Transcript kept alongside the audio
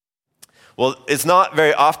Well, it's not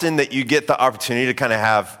very often that you get the opportunity to kind of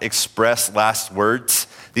have express last words.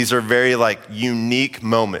 These are very unique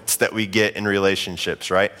moments that we get in relationships,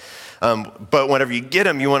 right? But whenever you get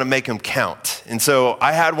them, you want to make them count. And so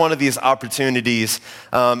I had one of these opportunities.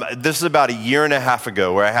 This is about a year and a half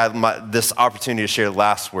ago where I had this opportunity to share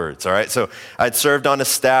last words, all right? So I'd served on a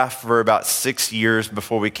staff for about 6 years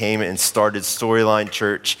before we came and started Storyline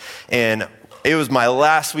Church. And it was my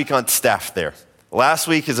last week on staff there. Last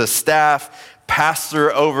week as a staff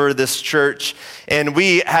pastor over this church, and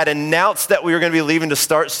we had announced that we were going to be leaving to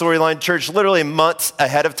start Storyline Church literally months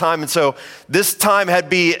ahead of time. And so this time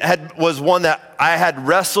was one that I had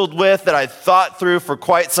wrestled with, that I thought through for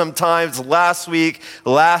quite some time. It's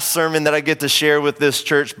last sermon that I get to share with this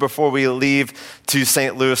church before we leave to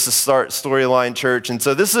St. Louis to start Storyline Church. And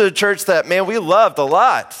so this is a church that, man, we loved a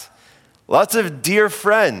lot. Lots of dear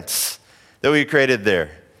friends that we created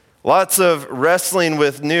there. Lots of wrestling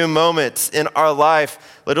with new moments in our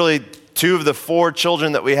life. Literally 2 of the 4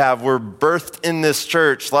 children that we have were birthed in this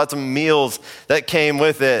church. Lots of meals that came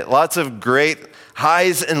with it. Lots of great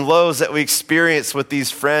highs and lows that we experienced with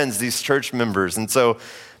these friends, these church members. And so,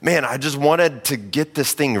 man, I just wanted to get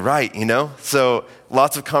this thing right, So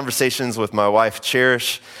lots of conversations with my wife,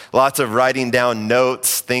 Cherish. Lots of writing down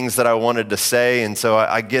notes, things that I wanted to say. And so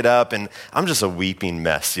I get up and I'm just a weeping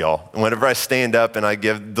mess, y'all. And whenever I stand up and I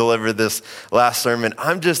deliver this last sermon,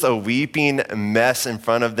 I'm just a weeping mess in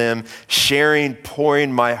front of them,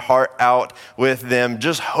 pouring my heart out with them,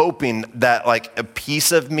 just hoping that a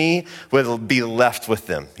piece of me would be left with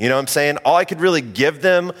them. You know what I'm saying? All I could really give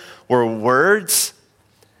them were words.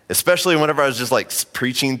 Especially whenever I was just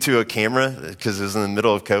preaching to a camera, because it was in the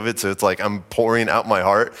middle of COVID. So it's I'm pouring out my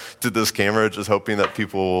heart to this camera, just hoping that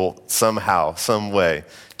people will somehow, some way,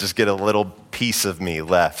 just get a little piece of me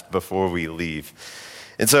left before we leave.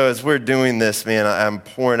 And so as we're doing this, man, I'm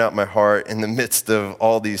pouring out my heart in the midst of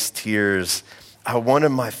all these tears. I wanted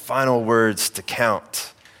my final words to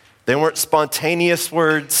count. They weren't spontaneous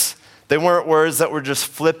words. They weren't words that were just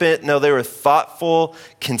flippant. No, they were thoughtful,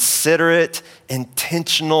 considerate,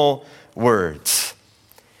 intentional words.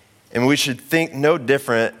 And we should think no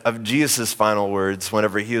different of Jesus' final words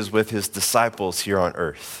whenever he was with his disciples here on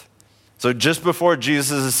earth. So just before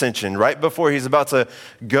Jesus' ascension, right before he's about to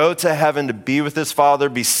go to heaven to be with his Father,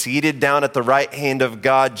 be seated down at the right hand of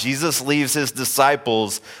God, Jesus leaves his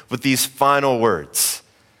disciples with these final words.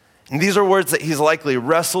 And these are words that he's likely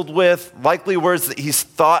wrestled with, likely words that he's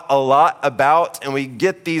thought a lot about. And we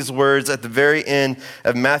get these words at the very end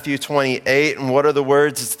of Matthew 28. And what are the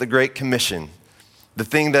words? It's the Great Commission, the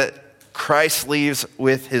thing that Christ leaves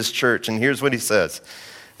with his church. And here's what he says,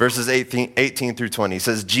 verses 18 through 20. He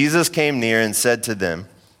says, Jesus came near and said to them,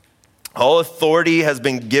 all authority has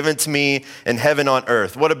been given to me in heaven and on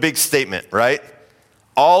earth. What a big statement, right?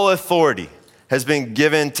 All authority has been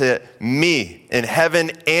given to me in heaven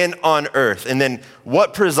and on earth. And then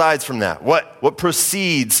what presides from that? What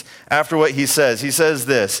proceeds after what he says? He says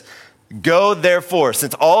this, go therefore,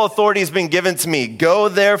 since all authority has been given to me, go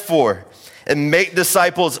therefore and make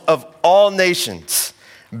disciples of all nations,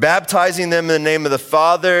 baptizing them in the name of the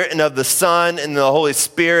Father and of the Son and the Holy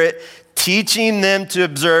Spirit, teaching them to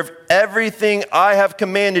observe everything I have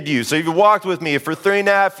commanded you. So you've walked with me for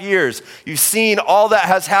 3.5 years. You've seen all that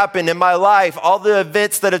has happened in my life, all the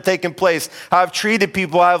events that have taken place, how I've treated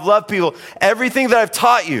people, how I've loved people, everything that I've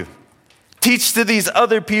taught you. Teach to these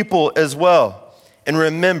other people as well. And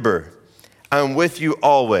remember, I'm with you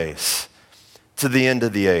always to the end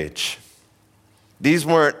of the age. These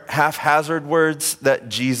weren't haphazard words that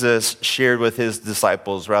Jesus shared with his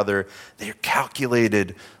disciples. Rather, they're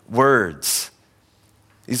calculated words.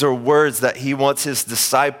 These are words that he wants his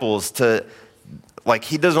disciples to,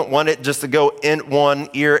 he doesn't want it just to go in one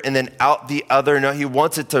ear and then out the other. No, he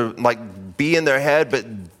wants it to be in their head,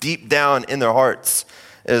 but deep down in their hearts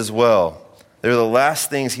as well. They're the last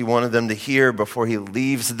things he wanted them to hear before he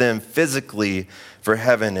leaves them physically for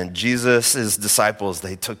heaven. And Jesus' disciples,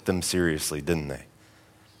 they took them seriously, didn't they?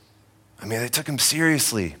 They took him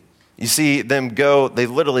seriously. You see them go, they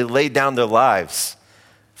literally laid down their lives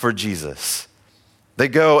for Jesus. They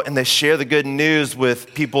go and they share the good news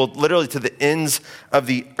with people literally to the ends of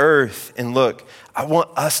the earth. And look, I want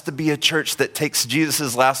us to be a church that takes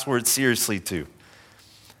Jesus' last words seriously too.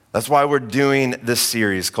 That's why we're doing this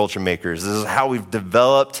series, Culture Makers. This is how we've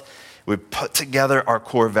put together our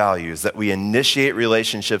core values, that we initiate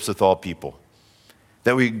relationships with all people,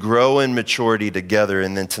 that we grow in maturity together.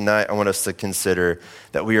 And then tonight, I want us to consider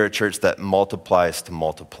that we are a church that multiplies to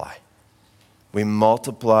multiply. We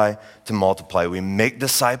multiply to multiply. We make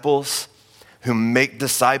disciples who make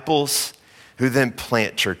disciples who then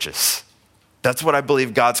plant churches. That's what I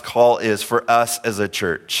believe God's call is for us as a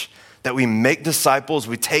church, that we make disciples,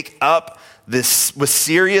 we take up this with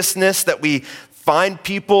seriousness, that we find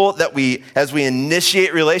people that as we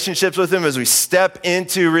initiate relationships with them, as we step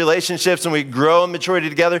into relationships and we grow in maturity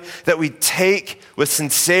together, that we take with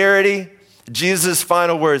sincerity Jesus'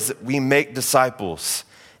 final words, that we make disciples,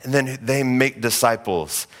 and then they make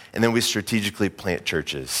disciples, and then we strategically plant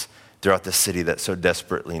churches throughout the city that so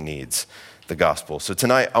desperately needs the gospel. So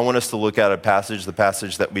tonight, I want us to look at a passage, the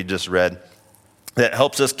passage that we just read, that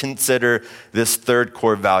helps us consider this third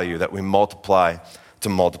core value, that we multiply to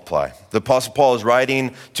multiply. The Apostle Paul is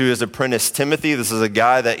writing to his apprentice Timothy. This is a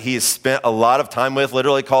guy that he's spent a lot of time with,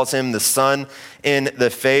 literally calls him the son in the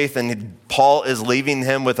faith, and Paul is leaving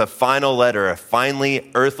him with a final letter, a finally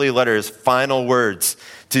earthly letter, his final words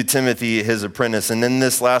to Timothy, his apprentice. And in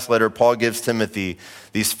this last letter, Paul gives Timothy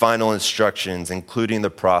these final instructions, including the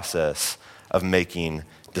process of making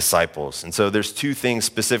disciples. And so there's two things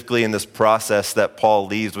specifically in this process that Paul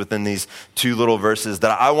leaves within these two little verses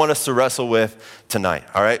that I want us to wrestle with tonight,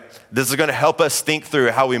 all right? This is going to help us think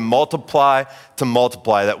through how we multiply to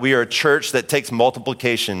multiply, that we are a church that takes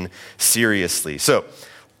multiplication seriously. So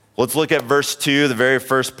let's look at verse 2, the very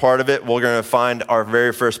first part of it. We're going to find our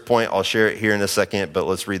very first point. I'll share it here in a second, but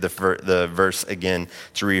let's read the verse again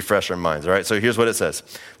to refresh our minds, all right? So here's what it says.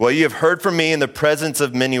 Well, you have heard from me in the presence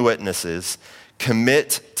of many witnesses.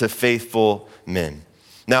 Commit to faithful men.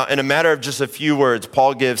 Now, in a matter of just a few words,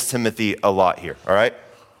 Paul gives Timothy a lot here, all right?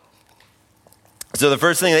 So the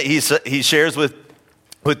first thing that he shares with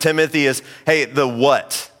Timothy is, hey, the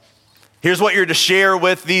what. Here's what you're to share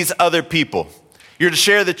with these other people. You're to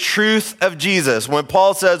share the truth of Jesus. When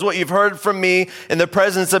Paul says, what you've heard from me in the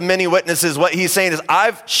presence of many witnesses, what he's saying is,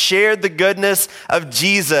 I've shared the goodness of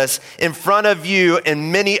Jesus in front of you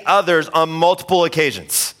and many others on multiple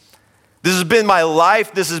occasions. This has been my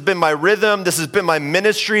life. This has been my rhythm. This has been my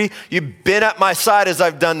ministry. You've been at my side as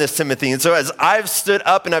I've done this, Timothy. And so as I've stood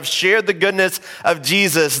up and I've shared the goodness of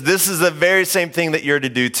Jesus, this is the very same thing that you're to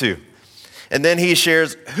do too. And then he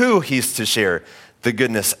shares who he's to share the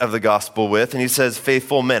goodness of the gospel with. And he says,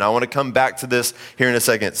 faithful men. I want to come back to this here in a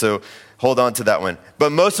second. So hold on to that one.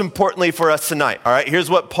 But most importantly for us tonight, all right,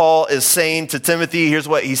 here's what Paul is saying to Timothy. Here's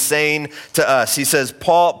what he's saying to us. He says,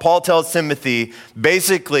 Paul tells Timothy,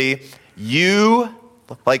 basically, you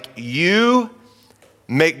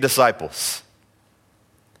make disciples.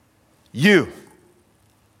 You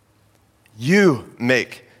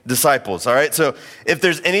make disciples, all right? So if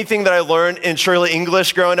there's anything that I learned in Shirley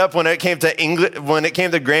English growing up when it came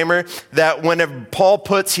to grammar, that whenever Paul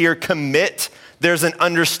puts here commit, there's an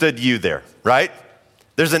understood you there, right?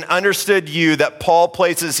 There's an understood you that Paul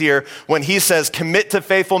places here when he says commit to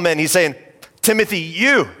faithful men. He's saying, Timothy,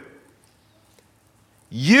 you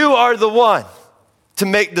are the one to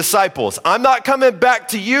make disciples. I'm not coming back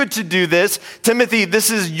to you to do this. Timothy,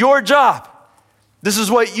 this is your job. This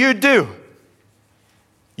is what you do.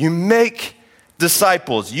 You make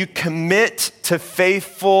disciples. You commit to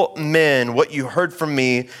faithful men what you heard from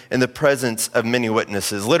me in the presence of many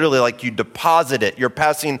witnesses. Literally, like you deposit it. You're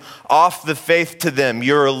passing off the faith to them.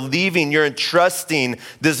 You're you're entrusting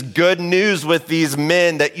this good news with these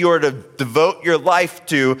men that you are to devote your life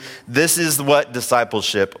to. This is what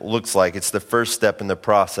discipleship looks like. It's the first step in the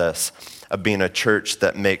process of being a church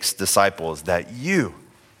that makes disciples, that you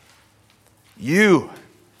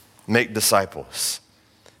make disciples.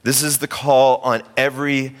 This is the call on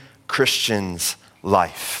every Christian's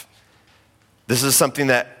life. This is something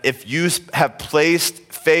that if you have placed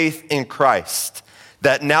faith in Christ,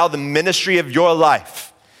 that now the ministry of your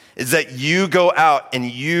life is that you go out and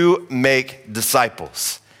you make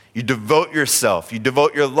disciples. You devote yourself, you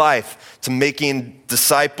devote your life to making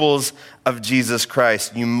disciples of Jesus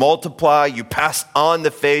Christ. You multiply, you pass on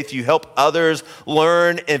the faith, you help others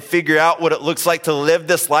learn and figure out what it looks like to live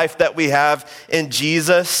this life that we have in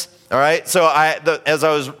Jesus. All right, so as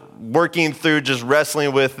I was working through just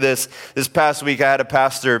wrestling with this past week, I had a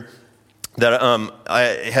pastor that I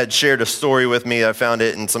had shared a story with me. I found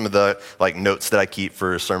it in some of the notes that I keep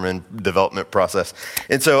for a sermon development process.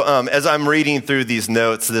 And so as I'm reading through these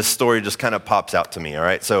notes, this story just kind of pops out to me, all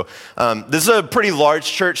right? So this is a pretty large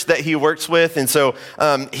church that he works with. And so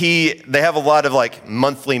they have a lot of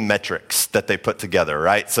monthly metrics that they put together,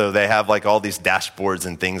 right? So they have all these dashboards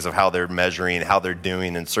and things of how they're measuring, how they're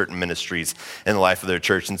doing in certain ministries in the life of their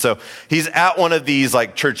church. And so he's at one of these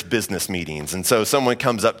church business meetings. And so someone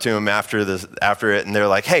comes up to him after it, and they're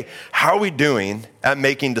like, hey, how are we doing at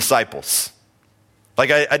making disciples?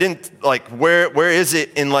 I didn't, where is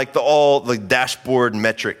it in all the dashboard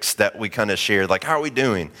metrics that we kind of shared? How are we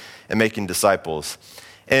doing at making disciples?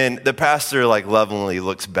 And the pastor like lovingly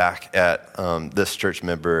looks back at this church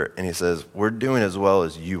member and he says, we're doing as well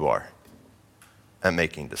as you are at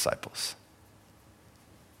making disciples.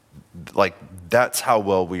 Like, that's how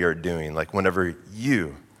well we are doing. Like, whenever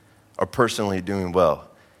you are personally doing well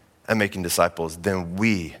at making disciples, then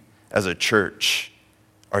we as a church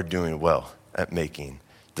are doing well at making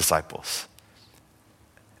disciples.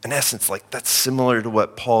 In essence, like, that's similar to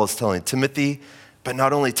what Paul is telling Timothy, but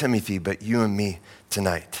not only Timothy, but you and me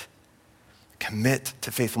tonight. Commit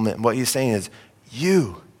to faithfulness. And what he's saying is,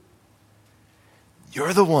 you're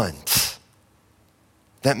the ones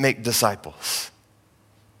that make disciples.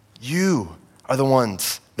 You are the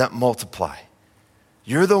ones that multiply.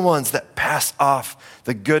 You're the ones that pass off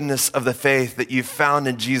the goodness of the faith that you found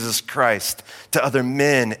in Jesus Christ to other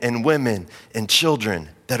men and women and children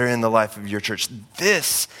that are in the life of your church.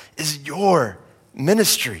 This is your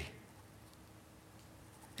ministry.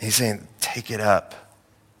 And he's saying, take it up.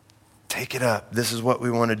 Take it up. This is what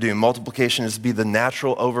we want to do. Multiplication is to be the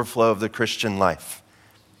natural overflow of the Christian life.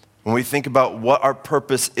 When we think about what our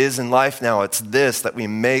purpose is in life now, it's this, that we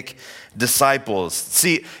make disciples.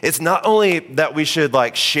 See, it's not only that we should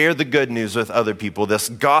like share the good news with other people, this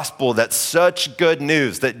gospel that's such good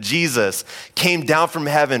news that Jesus came down from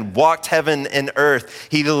heaven, walked heaven and earth.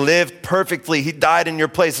 He lived perfectly. He died in your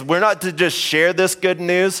place. We're not to just share this good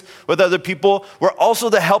news with other people. We're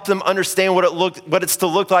also to help them understand what it's to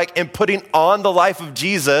look like in putting on the life of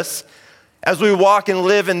Jesus as we walk and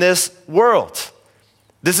live in this world.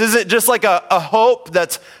 This isn't just like a hope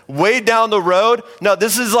that's way down the road. No,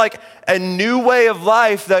 this is like a new way of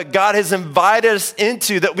life that God has invited us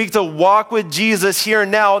into, that we get to walk with Jesus here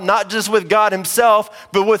and now, not just with God himself,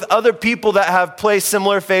 but with other people that have placed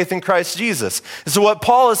similar faith in Christ Jesus. And so what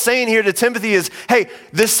Paul is saying here to Timothy is, hey,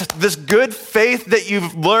 this good faith that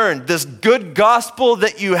you've learned, this good gospel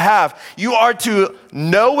that you have, you are to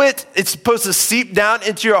know it. It's supposed to seep down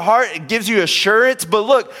into your heart. It gives you assurance. But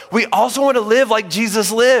look, we also want to live like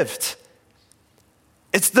Jesus lived.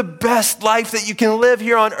 It's the best life that you can live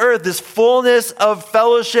here on earth, this fullness of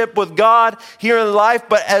fellowship with God here in life,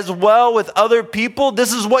 but as well with other people.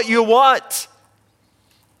 This is what you want.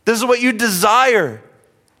 This is what you desire.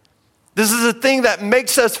 This is a thing that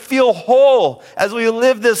makes us feel whole as we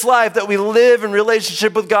live this life, that we live in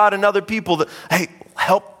relationship with God and other people. That, hey,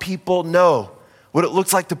 help people know what it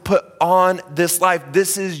looks like to put on this life.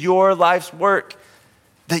 This is your life's work,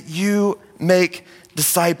 that you make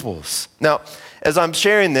disciples. Now, as I'm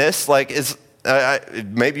sharing this, like,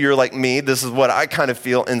 maybe you're like me, this is what I kind of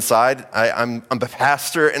feel inside. I'm a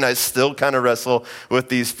pastor and I still kind of wrestle with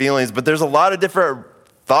these feelings, but there's a lot of different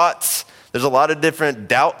thoughts. There's a lot of different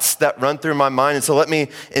doubts that run through my mind. And so let me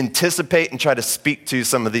anticipate and try to speak to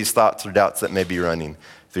some of these thoughts or doubts that may be running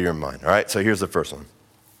through your mind. All right, so here's the first one.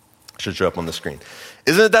 It should show up on the screen.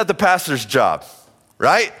 Isn't that the pastor's job,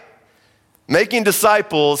 right? Making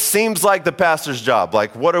disciples seems like the pastor's job.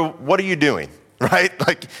 Like, what are you doing? Right?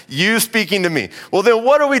 Like, you speaking to me. Well, then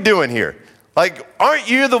what are we doing here? Like, aren't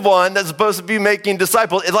you the one that's supposed to be making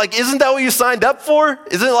disciples? Like, isn't that what you signed up for?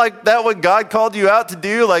 Isn't like that what God called you out to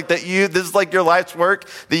do? Like this is like your life's work,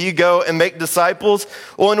 that you go and make disciples?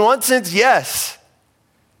 Well, in one sense, yes.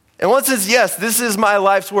 In one sense, yes, this is my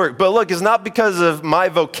life's work. But look, it's not because of my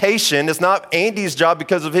vocation. It's not Andy's job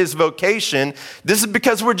because of his vocation. This is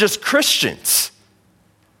because we're just Christians.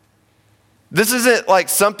 This isn't like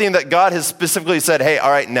something that God has specifically said, hey,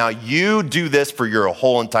 all right, now you do this for your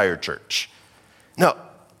whole entire church. No,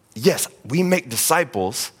 yes, we make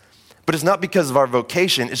disciples, but it's not because of our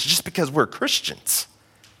vocation. It's just because we're Christians.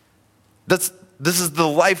 This is the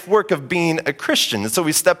life work of being a Christian. And so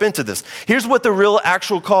we step into this. Here's what the real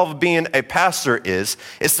actual call of being a pastor is.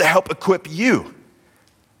 It's to help equip you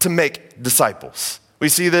to make disciples. We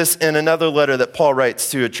see this in another letter that Paul writes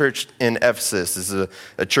to a church in Ephesus. This is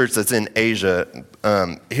a church that's in Asia.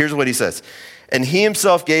 Here's what he says. And he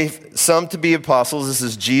himself gave some to be apostles. This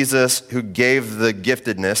is Jesus who gave the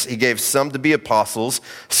giftedness. He gave some to be apostles,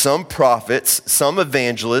 some prophets, some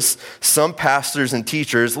evangelists, some pastors and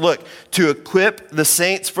teachers. Look, to equip the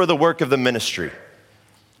saints for the work of the ministry.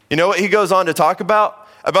 You know what he goes on to talk about?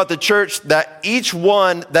 About the church, that each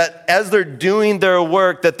one, that as they're doing their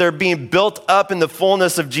work, that they're being built up in the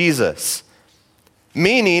fullness of Jesus.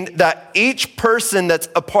 Meaning that each person that's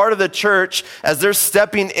a part of the church, as they're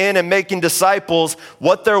stepping in and making disciples,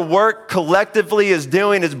 what their work collectively is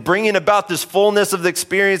doing is bringing about this fullness of the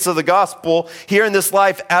experience of the gospel here in this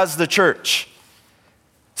life as the church.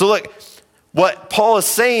 So look, what Paul is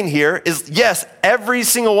saying here is, yes, every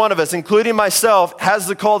single one of us, including myself, has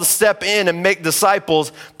the call to step in and make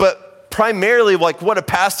disciples, but primarily like what a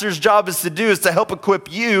pastor's job is to do is to help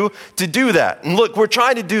equip you to do that. And look, we're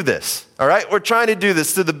trying to do this, all right? We're trying to do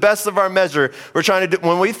this to the best of our measure. We're trying to do,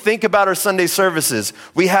 when we think about our Sunday services,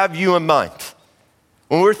 we have you in mind.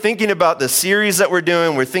 When we're thinking about the series that we're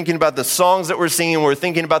doing, we're thinking about the songs that we're singing, we're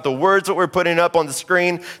thinking about the words that we're putting up on the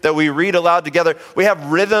screen that we read aloud together. We have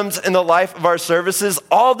rhythms in the life of our services.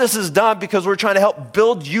 All this is done because we're trying to help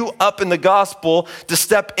build you up in the gospel to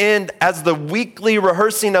step in as the weekly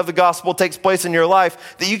rehearsing of the gospel takes place in your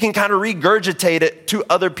life, that you can kind of regurgitate it to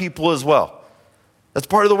other people as well. That's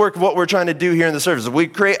part of the work of what we're trying to do here in the service. We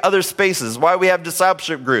create other spaces. Why we have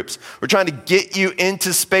discipleship groups. We're trying to get you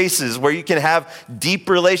into spaces where you can have deep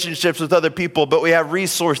relationships with other people, but we have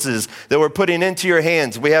resources that we're putting into your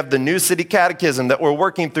hands. We have the New City Catechism that we're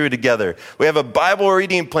working through together. We have a Bible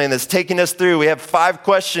reading plan that's taking us through. We have 5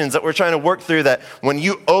 questions that we're trying to work through, that when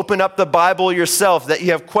you open up the Bible yourself, that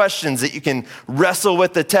you have questions, that you can wrestle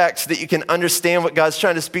with the text, that you can understand what God's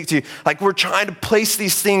trying to speak to you. Like, we're trying to place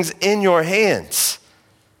these things in your hands,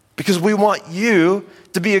 because we want you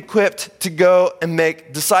to be equipped to go and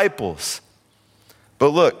make disciples. But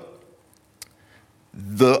look,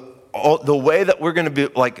 the way that we're going to be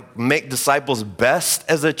make disciples best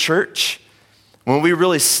as a church, when we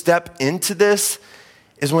really step into this,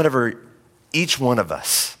 is whenever each one of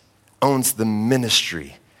us owns the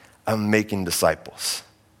ministry of making disciples.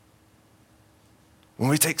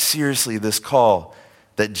 When we take seriously this call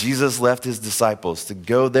that Jesus left his disciples to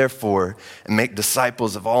go, therefore, and make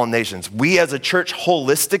disciples of all nations. We as a church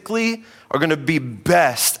holistically are going to be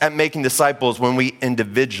best at making disciples when we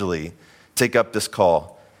individually take up this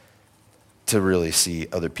call to really see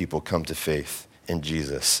other people come to faith in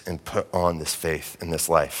Jesus and put on this faith in this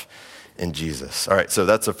life in Jesus. All right, so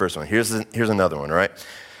that's the first one. Here's another one, all right?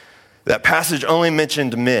 That passage only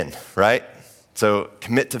mentioned men, right? So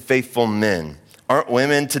commit to faithful men. Aren't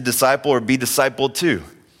women to disciple or be discipled too?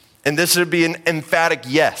 And this should be an emphatic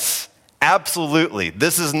yes. Absolutely.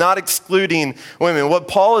 This is not excluding women. What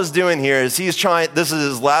Paul is doing here is this is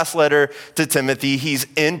his last letter to Timothy. He's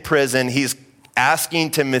in prison. He's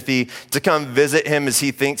asking Timothy to come visit him as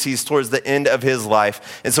he thinks he's towards the end of his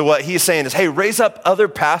life. And so what he's saying is, hey, raise up other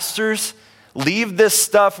pastors. Leave this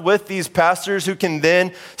stuff with these pastors who can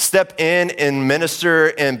then step in and minister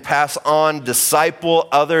and pass on, disciple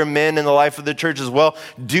other men in the life of the church as well.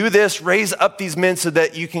 Do this, raise up these men so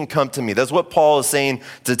that you can come to me. That's what Paul is saying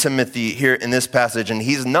to Timothy here in this passage. And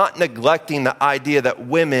he's not neglecting the idea that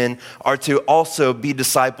women are to also be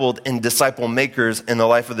discipled and disciple makers in the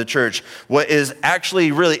life of the church. What is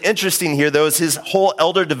actually really interesting here, though, is his whole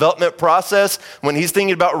elder development process when he's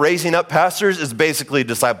thinking about raising up pastors is basically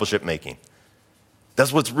discipleship making.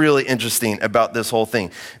 That's what's really interesting about this whole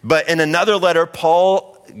thing. But in another letter,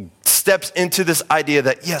 Paul steps into this idea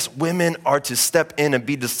that, yes, women are to step in and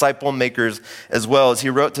be disciple makers as well. As he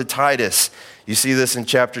wrote to Titus, you see this in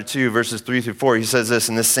chapter 2, verses 3-4. He says this,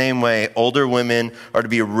 in the same way, older women are to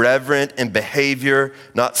be reverent in behavior,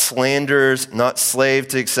 not slanderers, not slave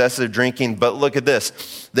to excessive drinking. But look at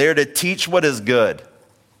this. They are to teach what is good.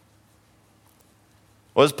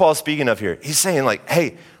 What is Paul speaking of here? He's saying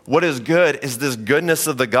hey, what is good is this goodness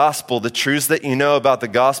of the gospel, the truths that you know about the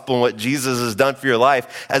gospel and what Jesus has done for your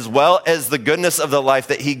life, as well as the goodness of the life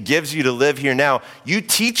that he gives you to live here now. You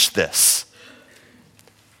teach this.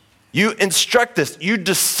 You instruct this. You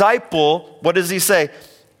disciple. What does he say?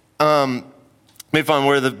 Let me find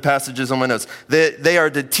where the passage is on my notes. They are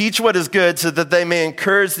to teach what is good so that they may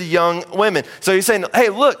encourage the young women. So he's saying, hey,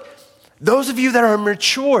 look, those of you that are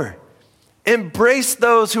mature, embrace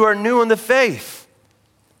those who are new in the faith.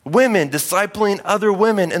 Women discipling other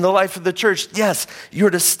women in the life of the church. Yes, you're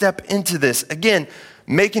to step into this. Again,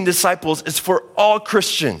 making disciples is for all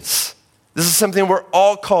Christians. This is something we're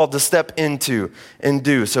all called to step into and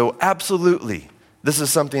do. So absolutely, this is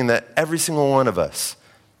something that every single one of us,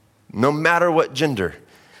 no matter what gender,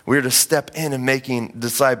 we're to step in and making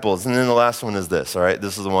disciples. And then the last one is this, all right?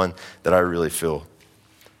 This is the one that I really feel,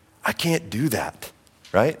 I can't do that,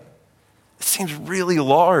 right? It seems really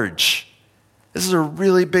large. This is a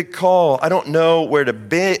really big call. I don't know where to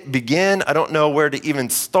begin. I don't know where to even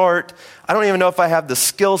start. I don't even know if I have the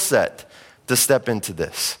skill set to step into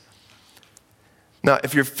this. Now,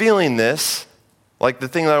 if you're feeling this, the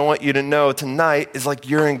thing that I want you to know tonight is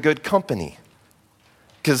you're in good company.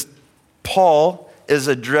 Because Paul is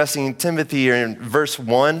addressing Timothy here in verse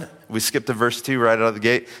 1. We skipped to verse 2 right out of the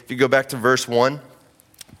gate. If you go back to verse 1,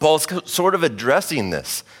 Paul's sort of addressing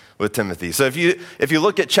this with Timothy. So if you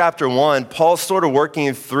look at chapter 1, Paul's sort of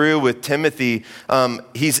working through with Timothy.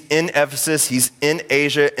 He's in Ephesus, he's in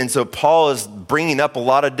Asia, and so Paul is bringing up a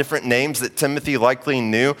lot of different names that Timothy likely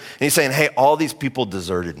knew. And he's saying, hey, all these people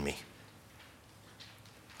deserted me.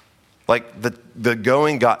 like the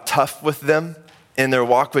going got tough with them in their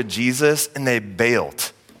walk with Jesus, and they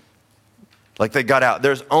bailed. Like they got out.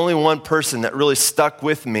 There's only one person that really stuck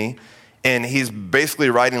with me, and he's basically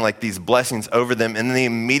writing like these blessings over them, and then he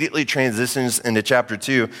immediately transitions into chapter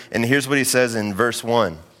 2, and here's what he says in verse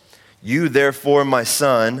 1. You therefore, my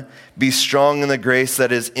son, be strong in the grace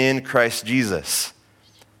that is in Christ Jesus.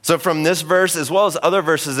 So from this verse, as well as other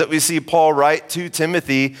verses that we see Paul write to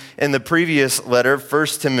Timothy in the previous letter, 1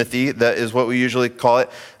 Timothy, that is what we usually call it,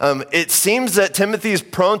 it seems that Timothy is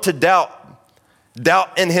prone to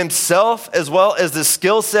doubt in himself as well as the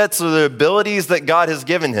skill sets or the abilities that God has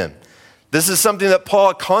given him. This is something that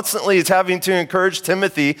Paul constantly is having to encourage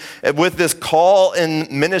Timothy with this call and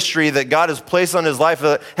ministry that God has placed on his life.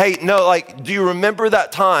 Hey, no, like, do you remember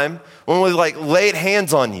that time when we like laid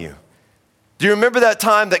hands on you? Do you remember that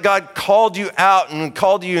time that God called you out and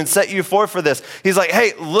called you and set you forth for this? He's like,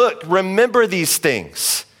 hey, look, remember these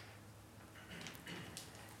things.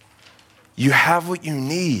 You have what you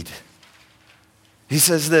need. He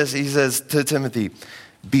says this, he says to Timothy,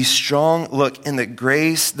 be strong, look, in the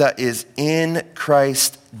grace that is in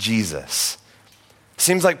Christ Jesus.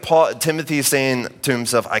 Seems like Timothy is saying to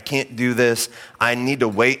himself, I can't do this. I need to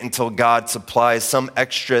wait until God supplies some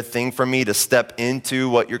extra thing for me to step into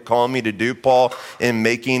what you're calling me to do, Paul, in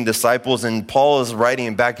making disciples. And Paul is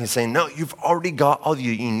writing back and saying, no, you've already got all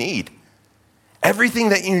you need. Everything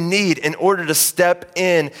that you need in order to step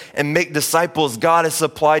in and make disciples, God has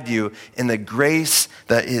supplied you in the grace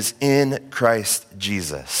that is in Christ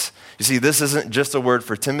Jesus. You see, this isn't just a word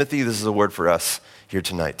for Timothy. This is a word for us here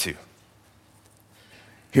tonight too.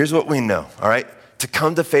 Here's what we know, all right? To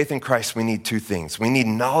come to faith in Christ, we need two things. We need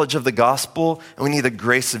knowledge of the gospel, and we need the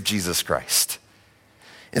grace of Jesus Christ.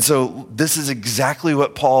 And so this is exactly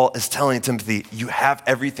what Paul is telling Timothy. You have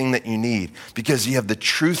everything that you need because you have the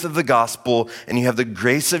truth of the gospel and you have the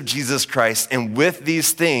grace of Jesus Christ. And with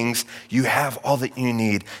these things, you have all that you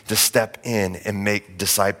need to step in and make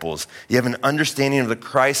disciples. You have an understanding of the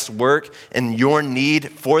Christ's work and your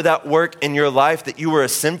need for that work in your life, that you were a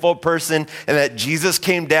sinful person and that Jesus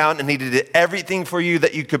came down and he did everything for you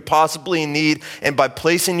that you could possibly need. And by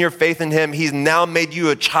placing your faith in him, he's now made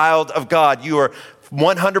you a child of God. You are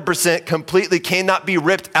 100% completely cannot be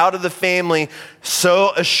ripped out of the family,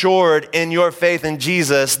 so assured in your faith in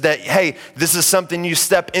Jesus that, hey, this is something you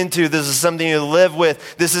step into. This is something you live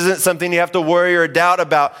with. This isn't something you have to worry or doubt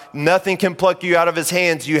about. Nothing can pluck you out of his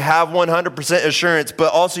hands. You have 100% assurance,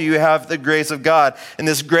 but also you have the grace of God. And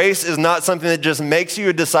this grace is not something that just makes you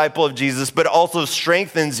a disciple of Jesus, but also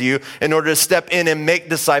strengthens you in order to step in and make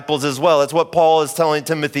disciples as well. That's what Paul is telling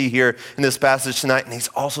Timothy here in this passage tonight. And he's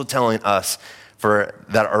also telling us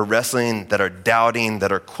that are wrestling, that are doubting,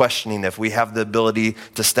 that are questioning if we have the ability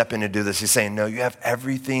to step in and do this. He's saying, no, you have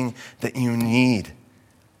everything that you need.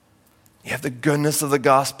 You have the goodness of the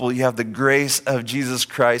gospel. You have the grace of Jesus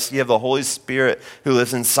Christ. You have the Holy Spirit who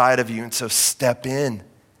lives inside of you. And so step in.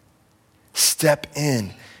 Step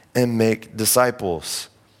in and make disciples.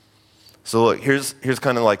 So look, here's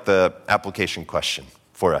kind of like the application question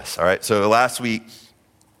for us, all right? So last week,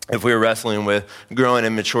 if we were wrestling with growing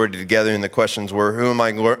in maturity together, and the questions were, who am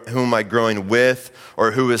I growing with,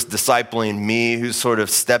 or who is discipling me, who's sort of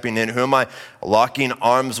stepping in, who am I locking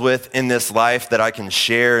arms with in this life that I can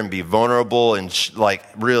share and be vulnerable and like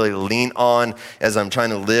really lean on as I'm trying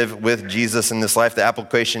to live with Jesus in this life? The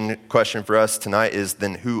application question for us tonight is,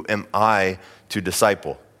 then who am I to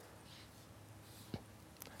disciple?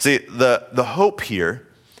 See, the hope here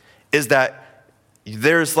is that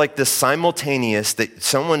there's like this simultaneous that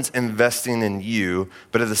someone's investing in you,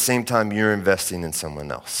 but at the same time, you're investing in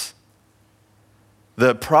someone else.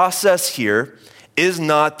 The process here is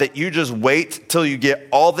not that you just wait till you get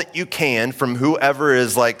all that you can from whoever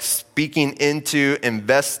is like speaking into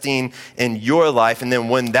investing in your life. And then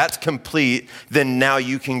when that's complete, then now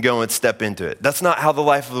you can go and step into it. That's not how the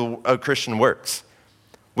life of a Christian works.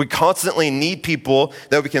 We constantly need people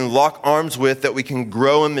that we can lock arms with, that we can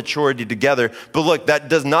grow in maturity together. But look, that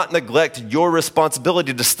does not neglect your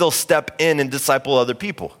responsibility to still step in and disciple other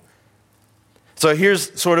people. So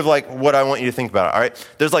here's sort of like what I want you to think about, all right?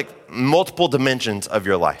 There's like multiple dimensions of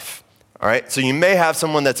your life, all right? So you may have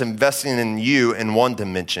someone that's investing in you in one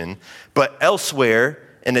dimension, but elsewhere,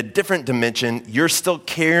 in a different dimension, you're still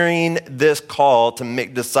carrying this call to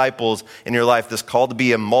make disciples in your life, this call to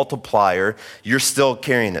be a multiplier. You're still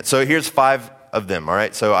carrying it. So here's 5 of them, all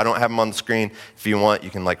right? So I don't have them on the screen. If you want,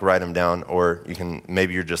 you can like write them down, or you can,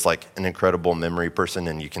 maybe you're just like an incredible memory person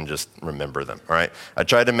and you can just remember them, all right? I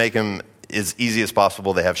tried to make them as easy as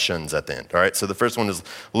possible. They have shuns at the end, all right? So the first one is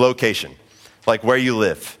location, like where you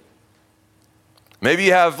live. Maybe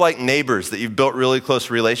you have like neighbors that you've built really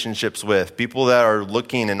close relationships with, people that are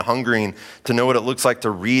looking and hungering to know what it looks like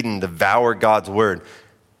to read and devour God's word.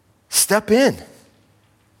 Step in.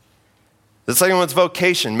 The second one's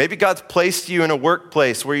vocation. Maybe God's placed you in a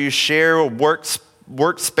workplace where you share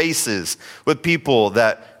workspaces with people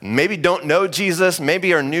that maybe don't know Jesus,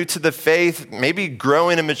 maybe are new to the faith, maybe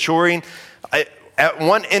growing and maturing. At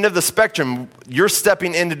one end of the spectrum, you're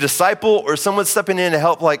stepping in to disciple or someone's stepping in to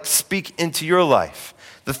help like speak into your life.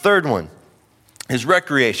 The third one is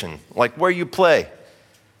recreation, like where you play.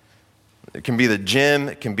 It can be the gym,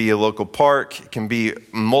 it can be a local park, it can be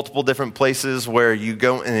multiple different places where you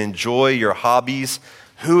go and enjoy your hobbies.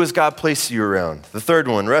 Who has God placed you around? The third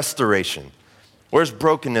one, restoration. Where's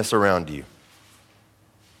brokenness around you?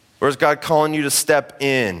 Where's God calling you to step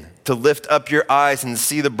in, to lift up your eyes and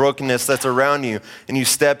see the brokenness that's around you, and you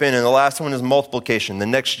step in? And the last one is multiplication, the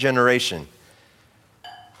next generation.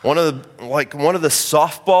 One of the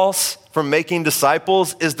softballs for making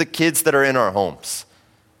disciples is the kids that are in our homes.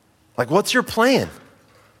 Like, what's your plan?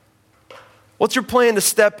 What's your plan to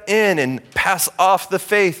step in and pass off the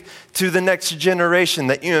faith to the next generation,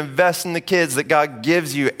 that you invest in the kids that God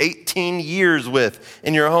gives you 18 years with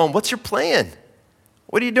in your home? What's your plan?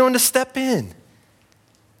 What are you doing to step in?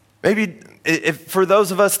 Maybe if for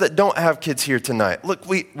those of us that don't have kids here tonight, look,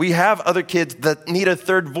 we have other kids that need a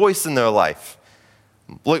third voice in their life.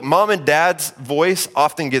 Look, mom and dad's voice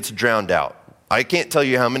often gets drowned out. I can't tell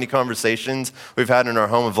you how many conversations we've had in our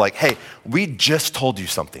home of like, hey, we just told you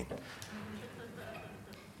something.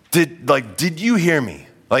 Did you hear me?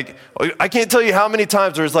 Like, I can't tell you how many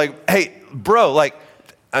times where it's like, hey, bro, like,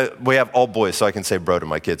 we have all boys, so I can say bro to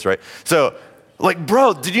my kids, right? So, like,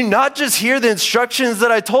 bro, did you not just hear the instructions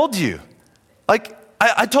that I told you? Like,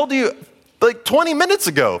 I told you like 20 minutes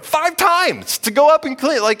ago, 5 times to go up and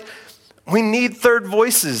clean. Like, we need third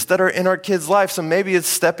voices that are in our kids' life. So maybe it's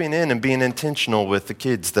stepping in and being intentional with the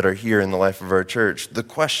kids that are here in the life of our church. The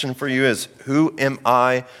question for you is, who am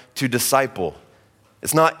I to disciple?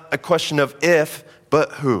 It's not a question of if,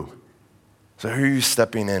 but who. So who are you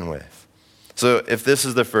stepping in with? So if this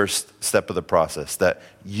is the first step of the process, that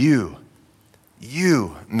you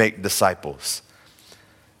make disciples,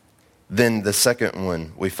 then the second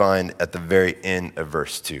one we find at the very end of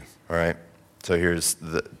verse 2, all right? So here's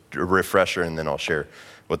the refresher, and then I'll share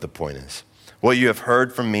what the point is. What you have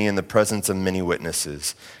heard from me in the presence of many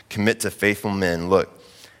witnesses, commit to faithful men, look,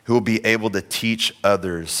 who will be able to teach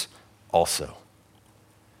others also.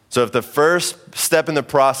 So if the first step in the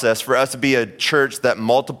process for us to be a church that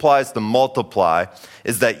multiplies the multiply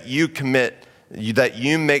is that you commit, that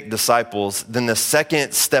you make disciples, then the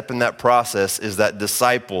second step in that process is that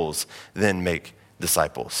disciples then make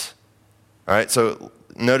disciples. All right, so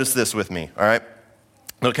notice this with me, all right?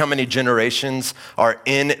 Look how many generations are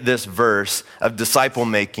in this verse of disciple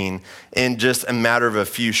making in just a matter of a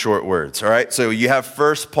few short words, all right? So you have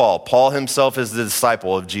first Paul. Paul himself is the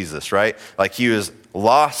disciple of Jesus, right? Like he was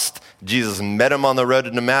lost. Jesus met him on the road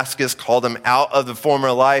to Damascus, called him out of the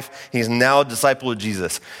former life. He's now a disciple of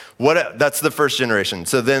Jesus. That's the first generation.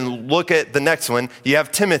 So then look at the next one. You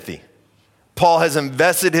have Timothy. Paul has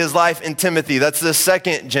invested his life in Timothy. That's the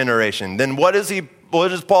second generation. Then what is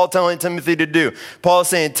Paul telling Timothy to do? Paul is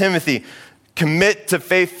saying, Timothy, commit to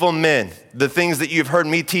faithful men, the things that you've heard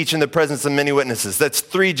me teach in the presence of many witnesses. That's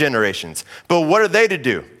 3 generations. But what are they to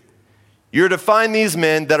do? You're to find these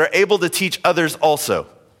men that are able to teach others also.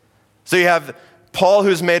 So you have Paul,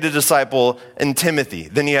 who's made a disciple, and Timothy.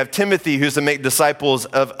 Then you have Timothy, who's to make disciples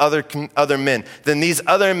of other men. Then these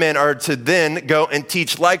other men are to then go and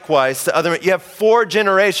teach likewise to other men. You have 4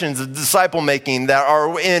 generations of disciple making that are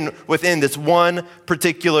within this one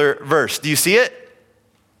particular verse. Do you see it?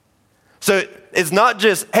 So it's not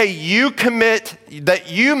just, hey, you commit, that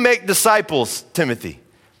you make disciples, Timothy.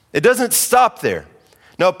 It doesn't stop there.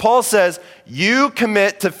 No, Paul says, you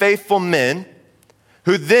commit to faithful men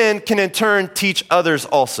who then can in turn teach others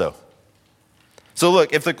also. So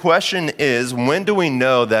look, if the question is, when do we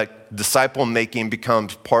know that disciple making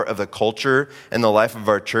becomes part of the culture and the life of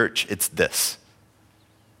our church? It's this.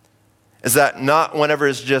 Is that not whenever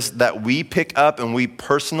it's just that we pick up and we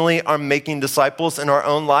personally are making disciples in our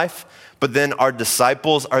own life, but then our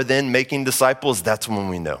disciples are then making disciples? That's when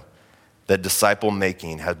we know that disciple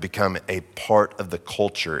making has become a part of the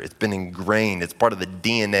culture. It's been ingrained. It's part of the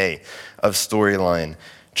DNA of Storyline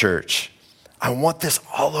Church. I want this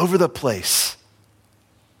all over the place.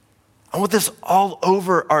 I want this all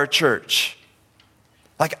over our church.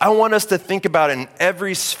 Like, I want us to think about it in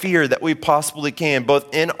every sphere that we possibly can,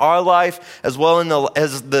 both in our life as well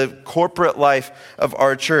as the corporate life of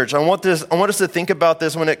our church. I want us to think about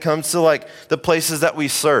this when it comes to like the places that we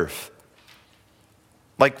serve.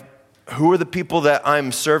 Like, who are the people that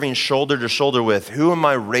I'm serving shoulder to shoulder with? Who am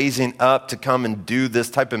I raising up to come and do this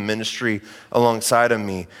type of ministry alongside of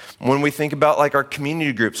me? When we think about like our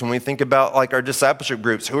community groups, when we think about like our discipleship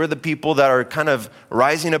groups, who are the people that are kind of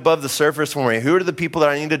rising above the surface for me? Who are the people that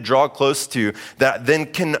I need to draw close to that then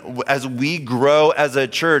can, as we grow as a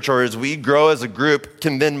church or as we grow as a group,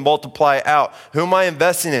 can then multiply out? Who am I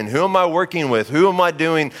investing in? Who am I working with? Who am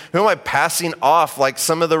I passing off like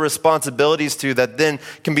some of the responsibilities to that then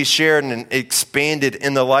can be shared and expanded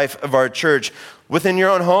in the life of our church within your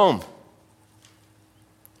own home?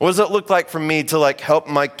 What does it look like for me to like help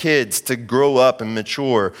my kids to grow up and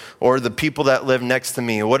mature, or the people that live next to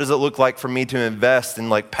me? What does it look like for me to invest and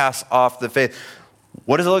like pass off the faith?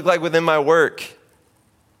 What does it look like within my work?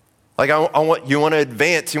 Like you want to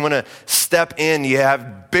advance, you want to step in, you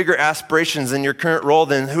have bigger aspirations in your current role,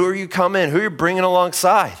 then who are you coming? Who are you bringing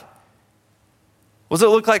alongside? What does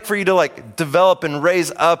it look like for you to like develop and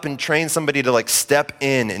raise up and train somebody to like step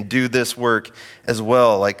in and do this work as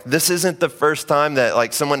well? Like, this isn't the first time that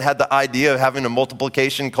like someone had the idea of having a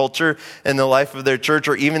multiplication culture in the life of their church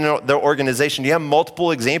or even their organization. You have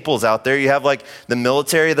multiple examples out there. You have like the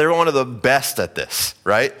military. They're one of the best at this,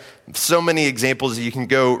 right? So many examples you can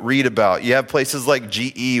go read about. You have places like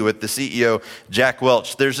GE with the CEO, Jack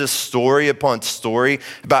Welch. There's just story upon story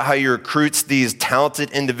about how he recruits these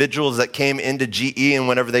talented individuals that came into GE, and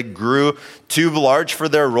whenever they grew too large for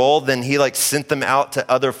their role, then he like sent them out to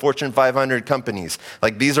other Fortune 500 companies.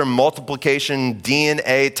 Like, these are multiplication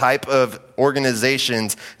DNA type of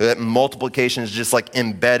organizations that multiplication is just like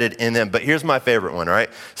embedded in them. But here's my favorite one, all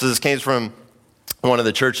right? So this came from one of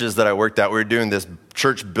the churches that I worked at. We were doing this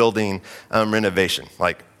church building renovation,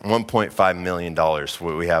 like $1.5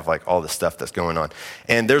 million. We have like all the stuff that's going on.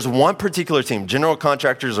 And there's one particular team. General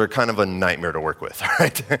contractors are kind of a nightmare to work with,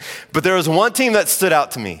 right? But there was one team that stood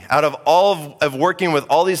out to me. Out of all of working with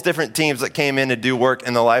all these different teams that came in to do work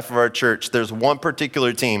in the life of our church, there's one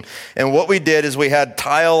particular team. And what we did is we had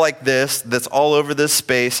tile like this that's all over this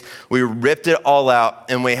space. We ripped it all out,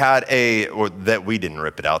 and we had we didn't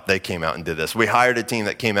rip it out. They came out and did this. We hired a team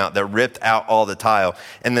that came out that ripped out all the tile,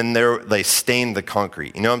 and then they stained the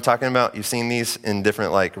concrete. You know what I'm talking about? You've seen these in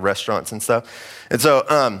different like restaurants and stuff. And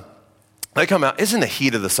so they come out. It's in the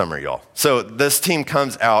heat of the summer, y'all. So this team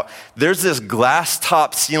comes out. There's this glass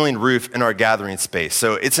top ceiling roof in our gathering space.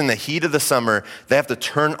 So it's in the heat of the summer. They have to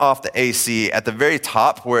turn off the AC at the very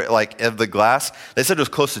top where like of the glass. They said it was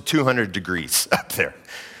close to 200 degrees up there.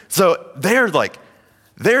 So they're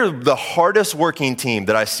the hardest working team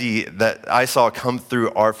that I saw come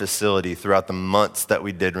through our facility throughout the months that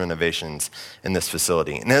we did renovations in this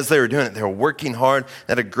facility. And as they were doing it, they were working hard.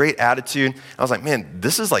 They had a great attitude. I was like, man,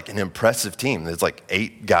 this is like an impressive team. There's like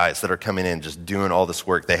 8 guys that are coming in just doing all this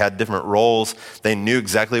work. They had different roles. They knew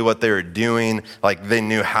exactly what they were doing. Like, they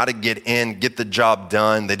knew how to get in, get the job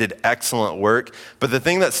done. They did excellent work. But the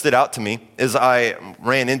thing that stood out to me is I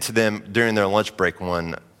ran into them during their lunch break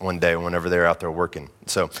one day whenever they were out there working.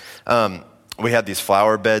 So we had these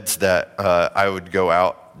flower beds that I would go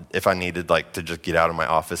out if I needed like to just get out of my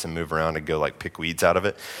office and move around and go like pick weeds out of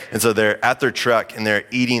it. And so they're at their truck and they're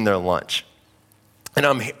eating their lunch. And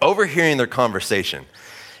I'm overhearing their conversation.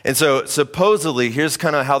 And so supposedly, here's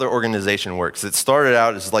kind of how their organization works. It started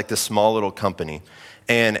out as like this small little company.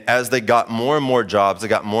 And as they got more and more jobs, they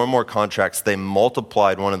got more and more contracts, they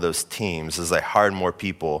multiplied one of those teams as they hired more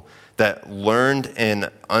people that learned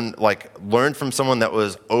from someone that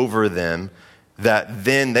was over them, that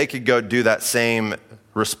then they could go do that same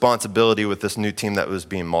responsibility with this new team that was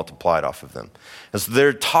being multiplied off of them. And so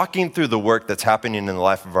they're talking through the work that's happening in the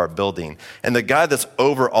life of our building. And the guy that's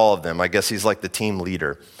over all of them, I guess he's like the team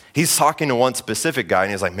leader, he's talking to one specific guy,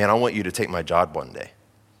 and he's like, man, I want you to take my job one day.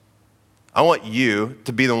 I want you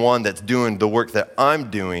to be the one that's doing the work that I'm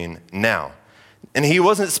doing now. And he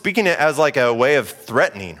wasn't speaking it as like a way of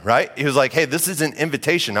threatening, right? He was like, hey, this is an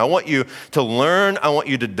invitation. I want you to learn. I want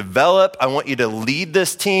you to develop. I want you to lead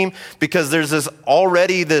this team, because there's this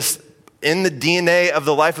in the DNA of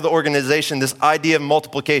the life of the organization, this idea of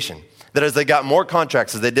multiplication. That as they got more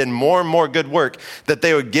contracts, as they did more and more good work, that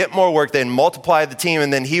they would get more work, they'd multiply the team,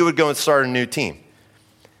 and then he would go and start a new team.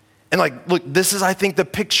 And like, look, this is, I think, the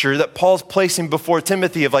picture that Paul's placing before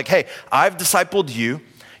Timothy of like, hey, I've discipled you.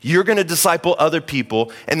 You're going to disciple other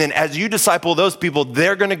people. And then as you disciple those people,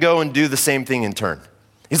 they're going to go and do the same thing in turn.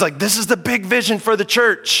 He's like, this is the big vision for the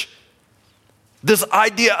church. This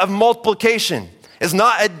idea of multiplication. It's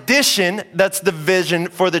not addition that's the vision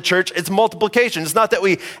for the church. It's multiplication. It's not that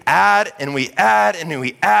we add and we add and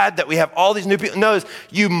we add, that we have all these new people. No, it's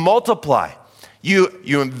you multiply.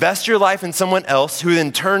 You invest your life in someone else, who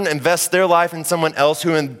in turn invests their life in someone else,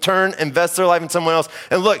 who in turn invests their life in someone else.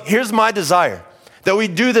 And look, here's my desire, that we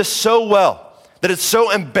do this so well, that it's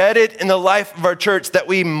so embedded in the life of our church that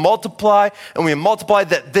we multiply and we multiply,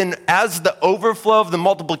 that then as the overflow of the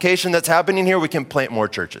multiplication that's happening here, we can plant more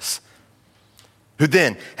churches who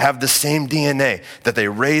then have the same DNA, that they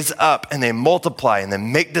raise up and they multiply and they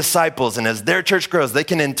make disciples. And as their church grows, they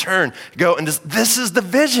can in turn go and this is the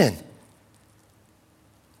vision.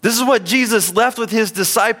 This is what Jesus left with his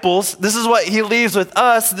disciples. This is what he leaves with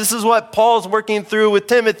us. This is what Paul's working through with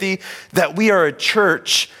Timothy, that we are a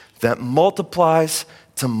church that multiplies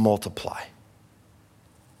to multiply.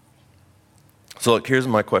 So look, here's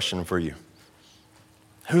my question for you.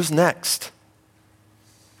 Who's next?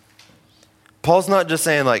 Paul's not just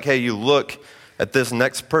saying like, hey, you look at this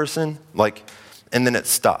next person, like, and then it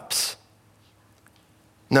stops.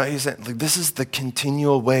 No, he's saying, like, this is the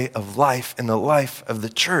continual way of life in the life of the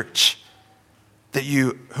church. That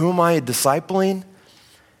who am I discipling?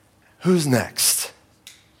 Who's next?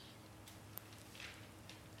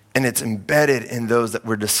 And it's embedded in those that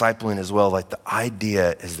we're discipling as well. Like the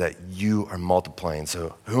idea is that you are multiplying.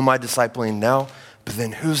 So who am I discipling now? But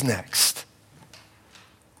then who's next?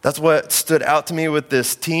 That's what stood out to me with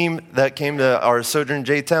this team that came to our Sojourn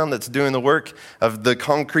J-Town that's doing the work of the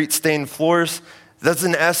concrete stained floors. That's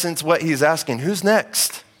in essence what he's asking. Who's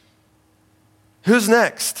next? Who's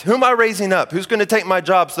next? Who am I raising up? Who's going to take my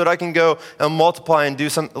job so that I can go and multiply and do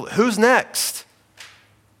something? Who's next?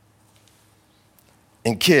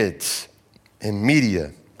 In kids, in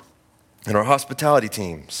media, in our hospitality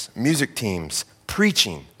teams, music teams,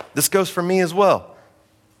 preaching. This goes for me as well.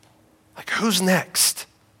 Like, who's next?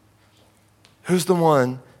 Who's the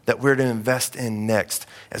one that we're to invest in next?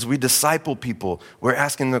 As we disciple people, we're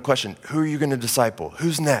asking the question, who are you going to disciple?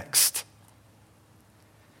 Who's next?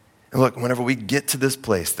 And look, whenever we get to this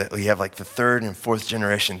place that we have like the third and fourth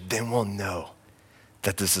generation, then we'll know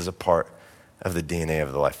that this is a part of the DNA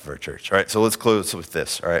of the life of our church. All right, so let's close with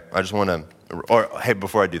this, all right? I just want to,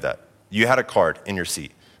 before I do that, you had a card in your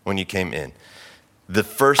seat when you came in. The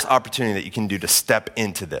first opportunity that you can do to step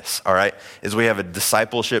into this, all right, is we have a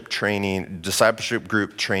discipleship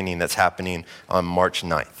group training that's happening on March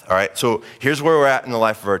 9th, all right? So here's where we're at in the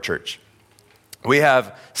life of our church. We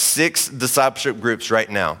have 6 discipleship groups right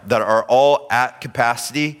now that are all at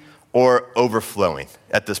capacity or overflowing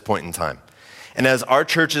at this point in time. And as our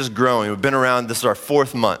church is growing, we've been around, this is our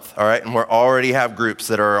 4th month, all right? And we already have groups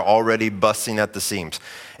that are already busting at the seams.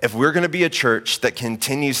 If we're going to be a church that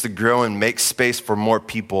continues to grow and make space for more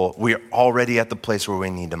people, we are already at the place where we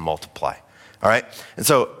need to multiply, all right? And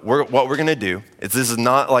so what we're going to do is, this is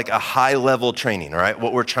not like a high-level training, all right?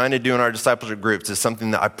 What we're trying to do in our discipleship groups is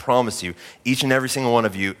something that I promise you, each and every single one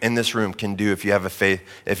of you in this room can do if you have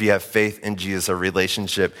faith in Jesus, a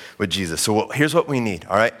relationship with Jesus. So here's what we need,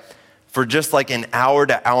 all right? For just like an hour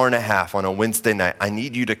to hour and a half on a Wednesday night, I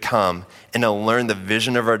need you to come and to learn the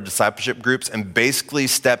vision of our discipleship groups and basically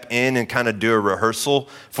step in and kind of do a rehearsal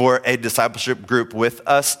for a discipleship group with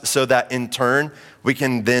us, so that in turn, we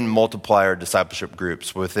can then multiply our discipleship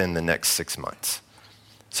groups within the next 6 months.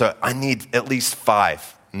 So I need at least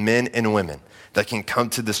 5 men and women that can come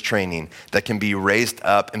to this training, that can be raised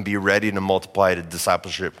up and be ready to multiply a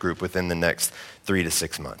discipleship group within the next 3 to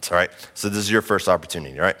 6 months, all right? So this is your first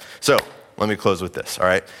opportunity, all right? So let me close with this, all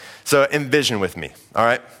right? So envision with me, all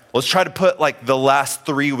right? Let's try to put like the last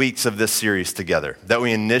 3 weeks of this series together, that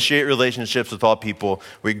we initiate relationships with all people,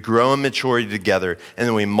 we grow in maturity together, and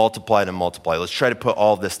then we multiply to multiply. Let's try to put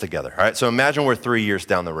all this together, all right? So imagine we're 3 years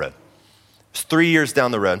down the road. It's 3 years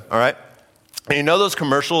down the road, all right? And you know those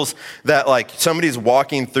commercials that like somebody's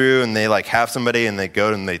walking through and they like have somebody and they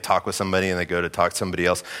go and they talk with somebody and they go to talk to somebody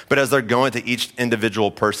else. But as they're going to each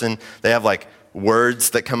individual person, they have like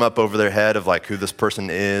words that come up over their head of like who this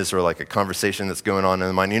person is, or like a conversation that's going on in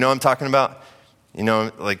their mind. You know what I'm talking about? You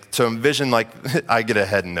know, like, so envision like, I get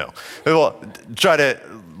ahead and no. Well, try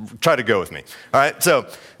to go with me. All right, so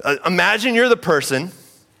imagine you're the person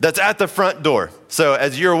that's at the front door. So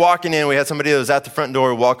as you're walking in, we had somebody that was at the front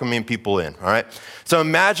door welcoming people in, all right? So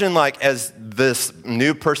imagine like as this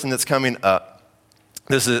new person that's coming up,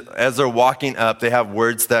 as they're walking up, they have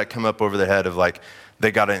words that come up over their head of like,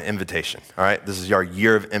 they got an invitation, all right? This is our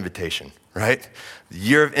year of invitation, right? The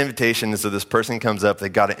year of invitation is so this person comes up, they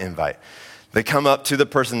got an invite. They come up to the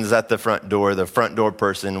person that's at the front door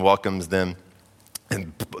person welcomes them,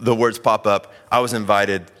 and the words pop up, I was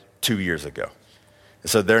invited 2 years ago.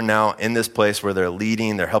 So they're now in this place where they're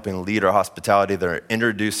leading, they're helping lead our hospitality, they're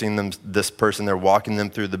introducing them, this person, they're walking them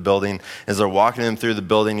through the building. As they're walking them through the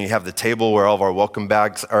building, you have the table where all of our welcome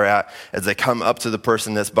bags are at. As they come up to the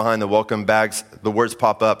person that's behind the welcome bags, the words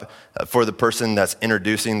pop up for the person that's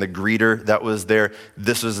introducing, the greeter that was there.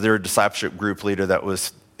 This was their discipleship group leader that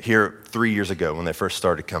was here 3 years ago when they first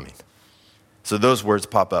started coming. So those words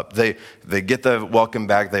pop up. They get the welcome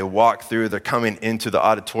bag, they walk through, they're coming into the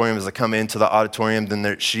auditorium. As they come into the auditorium, then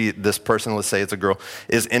this person, let's say it's a girl,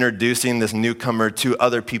 is introducing this newcomer to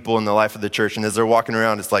other people in the life of the church. And as they're walking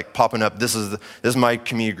around, it's like popping up, this is my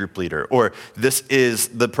community group leader, or this is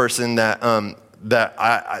the person that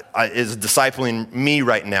is discipling me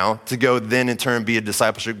right now to go then in turn be a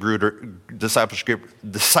discipleship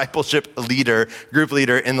leader, group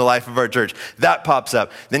leader in the life of our church. That pops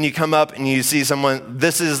up. Then you come up and you see someone,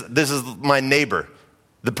 this is my neighbor,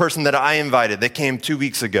 the person that I invited that came 2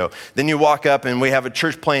 weeks ago. Then you walk up and we have a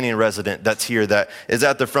church planning resident that's here that is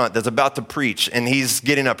at the front that's about to preach, and he's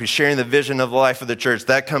getting up, he's sharing the vision of the life of the church.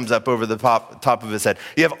 That comes up over the top of his head.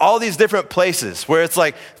 You have all these different places where it's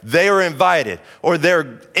like they were invited, or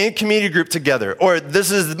they're in community group together, or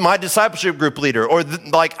this is my discipleship group leader, or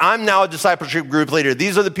like I'm now a discipleship group leader.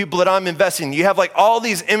 These are the people that I'm investing in. You have like all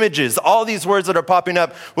these images, all these words that are popping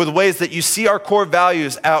up with ways that you see our core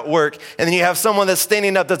values at work, and then you have someone that's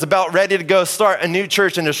standing up that's about ready to go start a new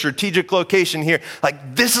church in a strategic location here.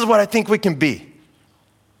 Like, this is what I think we can be.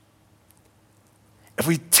 If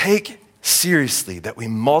we take seriously that we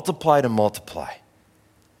multiply to multiply,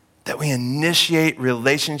 that we initiate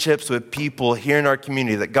relationships with people here in our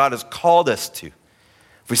community that God has called us to,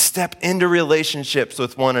 if we step into relationships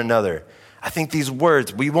with one another, I think these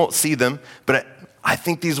words, we won't see them, but I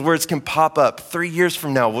think these words can pop up 3 years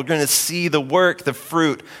from now. We're going to see the work, the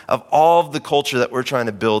fruit of all of the culture that we're trying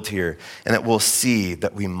to build here, and that we'll see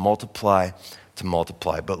that we multiply to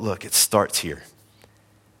multiply. But look, it starts here.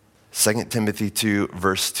 2 Timothy 2,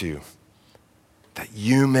 verse 2, that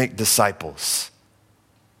you make disciples,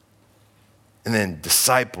 and then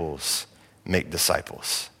disciples make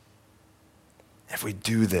disciples. If we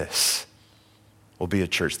do this, we'll be a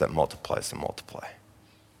church that multiplies to multiply.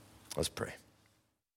 Let's pray.